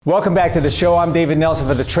Welcome back to the show. I'm David Nelson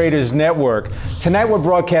for the Traders Network. Tonight we're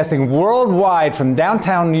broadcasting worldwide from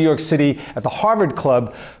downtown New York City at the Harvard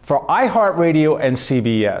Club for iHeartRadio and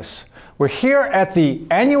CBS. We're here at the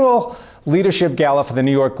annual Leadership Gala for the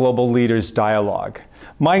New York Global Leaders Dialogue.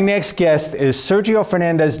 My next guest is Sergio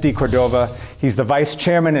Fernandez de Cordova. He's the Vice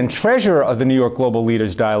Chairman and Treasurer of the New York Global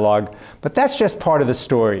Leaders Dialogue, but that's just part of the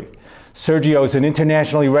story. Sergio is an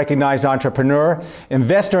internationally recognized entrepreneur,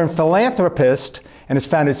 investor, and philanthropist, and has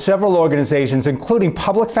founded several organizations, including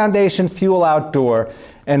Public Foundation, Fuel Outdoor,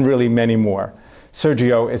 and really many more.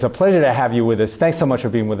 Sergio, it's a pleasure to have you with us. Thanks so much for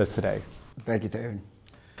being with us today. Thank you, David.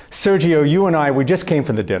 Sergio, you and I, we just came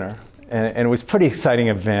from the dinner, and it was a pretty exciting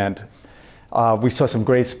event. We saw some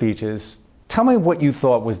great speeches. Tell me what you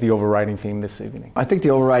thought was the overriding theme this evening. I think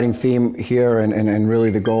the overriding theme here and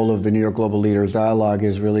really the goal of the New York Global Leaders Dialogue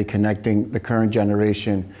is really connecting the current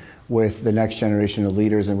generation with the next generation of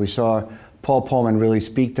leaders. And we saw Paul Polman really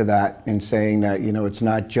speak to that in saying that, it's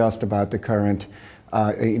not just about the current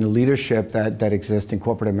leadership that exists in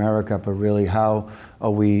corporate America, but really how are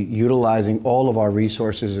we utilizing all of our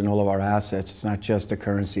resources and all of our assets. It's not just the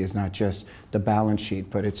currency, it's not just the balance sheet,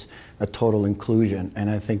 but it's a total inclusion. And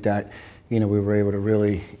I think that we were able to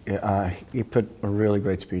really, he put a really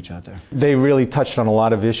great speech out there. They really touched on a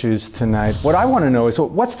lot of issues tonight. What I want to know is,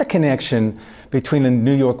 what's the connection between the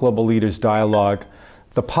New York Global Leaders Dialogue,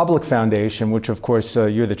 the Public Foundation, which of course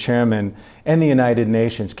you're the chairman, and the United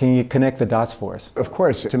Nations? Can you connect the dots for us? Of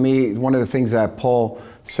course. To me, one of the things that Paul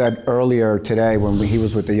said earlier today when he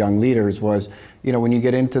was with the young leaders was, when you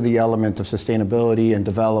get into the element of sustainability and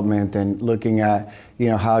development and looking at,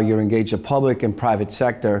 how you're engaged the public and private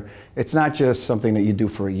sector, it's not just something that you do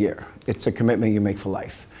for a year. It's a commitment you make for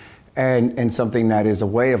life. And something that is a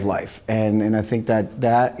way of life. And I think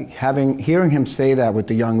that hearing him say that with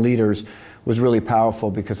the young leaders was really powerful,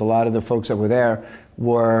 because a lot of the folks that were there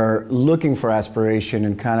were looking for aspiration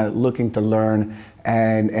and kind of looking to learn,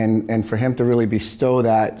 and for him to really bestow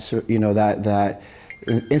that, that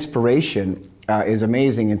inspiration is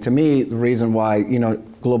amazing. And to me, the reason why,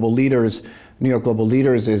 Global Leaders, New York Global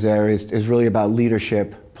Leaders is there is really about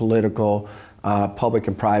leadership, political, public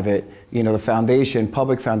and private. The foundation,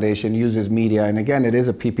 Public Foundation, uses media, and again, it is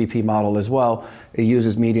a PPP model as well. It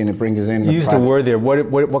uses media and it brings in. You used the word there.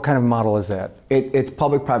 What kind of model is that? It's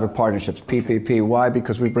public-private partnerships, PPP. Why?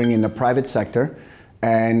 Because we bring in the private sector,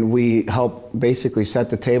 and we help basically set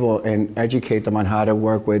the table and educate them on how to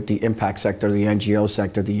work with the impact sector, the NGO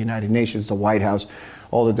sector, the United Nations, the White House,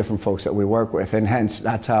 all the different folks that we work with. And hence,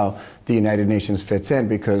 that's how the United Nations fits in,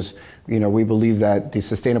 because we believe that the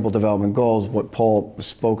Sustainable Development Goals, what Paul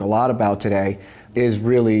spoke a lot about today, is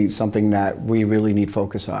really something that we really need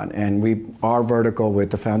focus on. And our vertical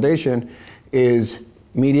with the foundation is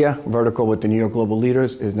media, vertical with the New York Global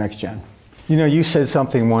Leaders is next gen. You said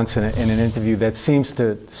something once in an interview that seems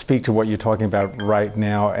to speak to what you're talking about right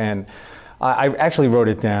now, and I actually wrote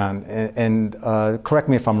it down, and correct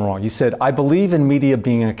me if I'm wrong. You said, "I believe in media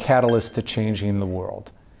being a catalyst to changing the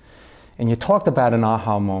world." And you talked about an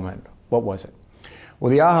aha moment. What was it?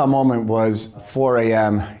 Well, the aha moment was 4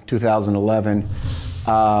 a.m. 2011.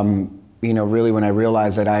 Really when I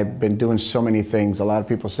realized that I've been doing so many things. A lot of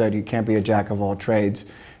people said you can't be a jack of all trades,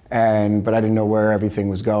 but I didn't know where everything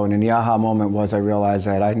was going. And the aha moment was I realized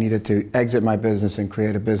that I needed to exit my business and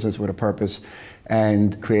create a business with a purpose,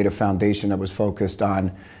 and create a foundation that was focused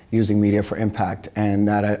on using media for impact. And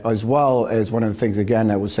that, as well as one of the things, again,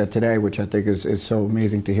 that was said today, which I think is so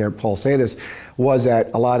amazing to hear Paul say this, was that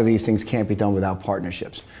a lot of these things can't be done without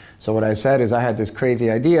partnerships. So what I said is I had this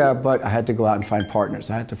crazy idea, but I had to go out and find partners.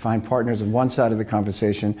 I had to find partners on one side of the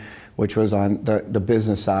conversation, which was on the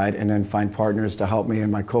business side, and then find partners to help me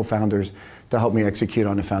and my co-founders to help me execute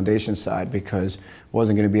on the foundation side, because I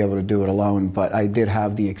wasn't going to be able to do it alone. But I did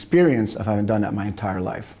have the experience of having done that my entire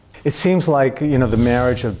life. It seems like, the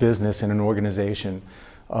marriage of business and an organization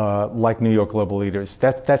like New York Global Leaders,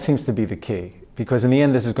 that seems to be the key. Because in the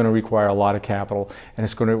end, this is going to require a lot of capital, and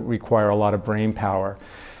it's going to require a lot of brain power.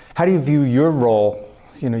 How do you view your role?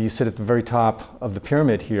 You sit at the very top of the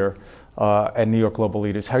pyramid here at New York Global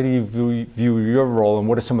Leaders. How do you view your role, and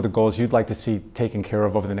what are some of the goals you'd like to see taken care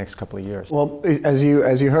of over the next couple of years? Well, as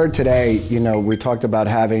you heard today, we talked about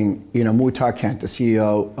having, Muhtar Kent, the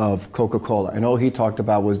CEO of Coca-Cola, and all he talked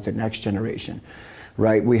about was the next generation,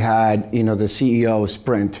 right? We had, the CEO of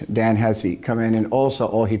Sprint, Dan Hesse, come in, and also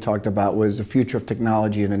all he talked about was the future of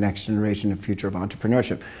technology and the next generation, the future of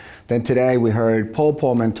entrepreneurship. Then today we heard Paul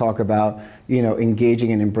Polman talk about,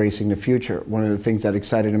 engaging and embracing the future. One of the things that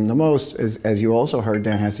excited him the most, is, as you also heard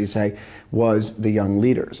Dan Hesse say, was the young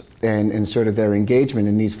leaders and sort of their engagement.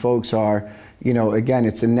 And these folks are, again,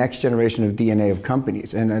 it's the next generation of DNA of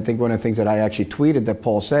companies. And I think one of the things that I actually tweeted that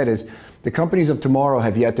Paul said is the companies of tomorrow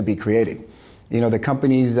have yet to be created. The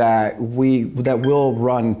companies that will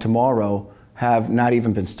run tomorrow have not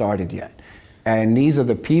even been started yet. And these are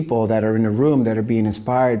the people that are in the room that are being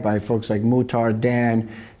inspired by folks like Muhtar, Dan,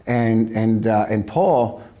 and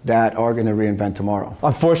Paul that are going to reinvent tomorrow.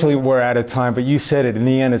 Unfortunately, we're out of time, but you said it. In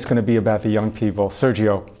the end, it's going to be about the young people.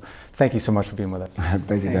 Sergio, thank you so much for being with us.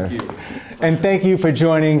 Thank you. And thank you for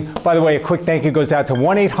joining. By the way, a quick thank you goes out to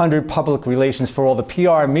 1-800 Public Relations for all the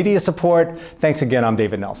PR and media support. Thanks again. I'm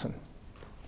David Nelson.